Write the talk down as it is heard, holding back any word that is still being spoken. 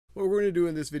What we're going to do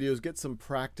in this video is get some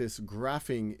practice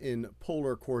graphing in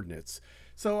polar coordinates.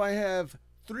 So I have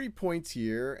 3 points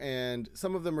here, and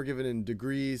some of them are given in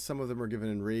degrees, some of them are given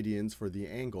in radians for the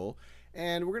angle.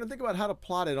 And we're going to think about how to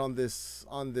plot it on these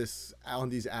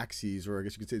axes, or I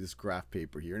guess you could say this graph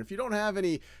paper here. And if you don't have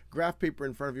any graph paper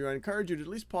in front of you, I encourage you to at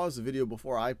least pause the video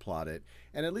before I plot it,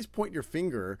 and at least point your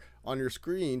finger on your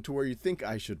screen to where you think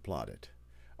I should plot it.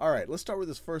 All right, let's start with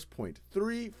this first point,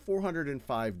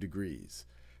 405 degrees.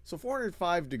 So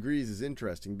 405 degrees is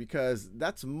interesting because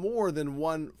that's more than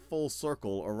one full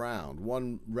circle around,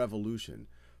 one revolution.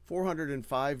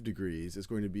 405 degrees is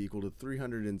going to be equal to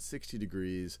 360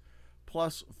 degrees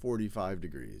plus 45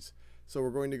 degrees. So we're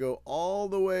going to go all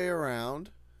the way around.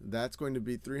 That's going to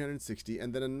be 360,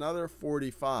 and then another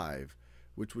 45,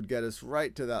 which would get us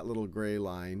right to that little gray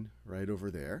line right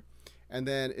over there. And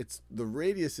then the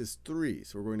radius is 3,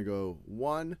 so we're going to go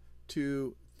 1,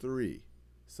 2, 3.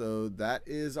 So that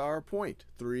is our point,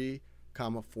 3,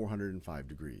 405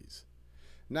 degrees.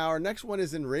 Now our next one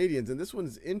is in radians, and this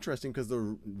one's interesting because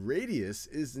the radius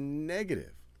is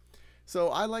negative. So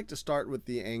I like to start with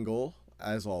the angle,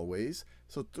 as always.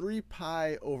 So 3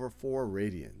 pi over 4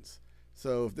 radians.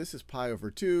 So if this is pi over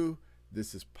 2,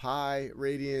 this is pi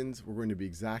radians. We're going to be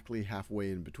exactly halfway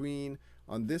in between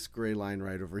on this gray line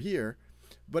right over here.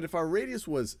 But if our radius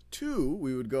was 2,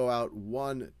 we would go out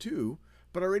 1, 2.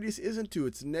 But our radius isn't 2,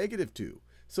 it's negative 2.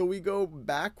 So we go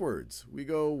backwards. We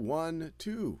go 1,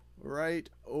 2, right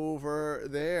over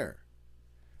there.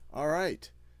 All right.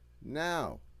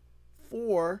 Now,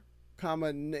 4,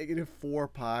 negative 4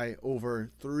 pi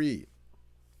over 3.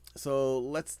 So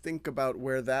let's think about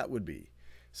where that would be.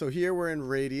 So here we're in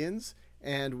radians,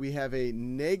 and we have a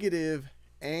negative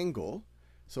angle.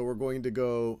 So we're going to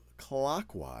go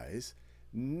clockwise.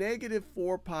 Negative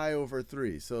 4 pi over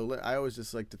 3. So I always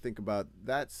just like to think about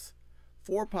that's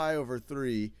 4 pi over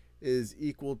 3 is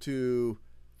equal to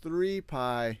 3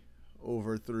 pi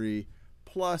over 3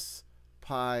 plus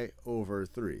pi over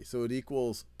 3. So it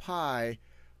equals pi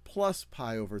plus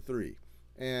pi over 3.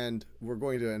 And we're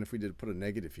going to, and if we did put a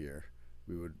negative here,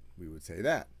 we would say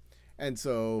that. And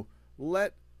so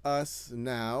let us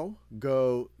now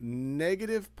go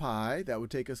negative pi. That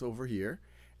would take us over here.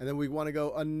 And then we want to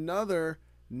go another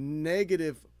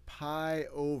negative pi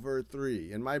over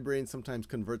 3. And my brain sometimes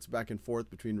converts back and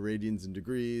forth between radians and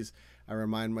degrees. I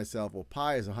remind myself, well,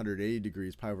 pi is 180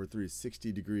 degrees. Pi over 3 is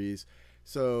 60 degrees.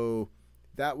 So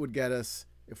that would get us,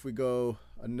 if we go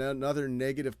another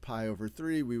negative pi over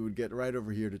 3, we would get right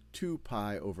over here to 2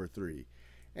 pi over 3.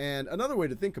 And another way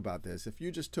to think about this, if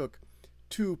you just took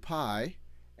 2 pi,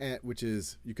 which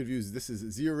is, you could use this as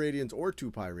 0 radians or 2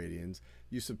 pi radians,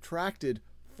 you subtracted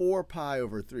 4 pi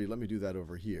over 3. Let me do that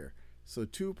over here. So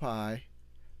 2 pi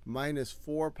minus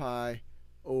 4 pi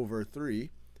over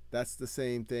 3. That's the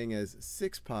same thing as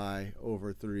 6 pi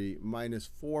over 3 minus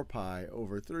 4 pi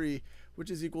over 3,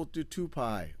 which is equal to 2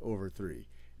 pi over 3.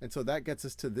 And so that gets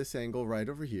us to this angle right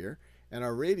over here. And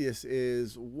our radius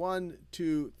is 1,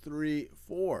 2, 3,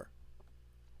 4.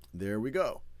 There we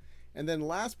go. And then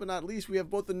last but not least, we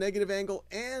have both a negative angle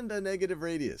and a negative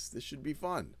radius. This should be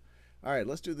fun. All right,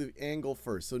 let's do the angle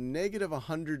first. So negative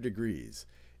 100 degrees.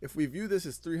 If we view this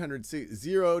as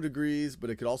 0 degrees,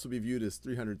 but it could also be viewed as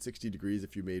 360 degrees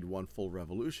if you made one full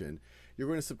revolution, you're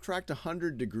going to subtract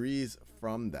 100 degrees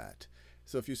from that.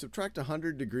 So if you subtract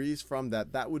 100 degrees from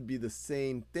that, that would be the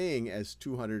same thing as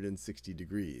 260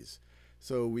 degrees.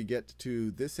 So we get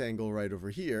to this angle right over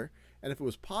here. And if it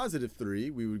was positive 3,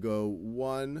 we would go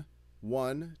 1,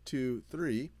 1, 2,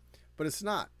 3. But it's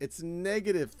not. It's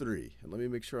negative 3. And let me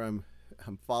make sure I'm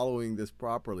following this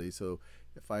properly. So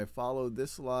if I follow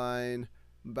this line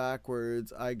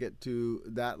backwards, I get to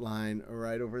that line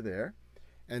right over there.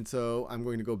 And so I'm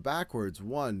going to go backwards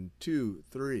 1, 2,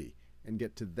 3 and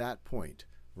get to that point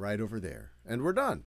right over there. And we're done.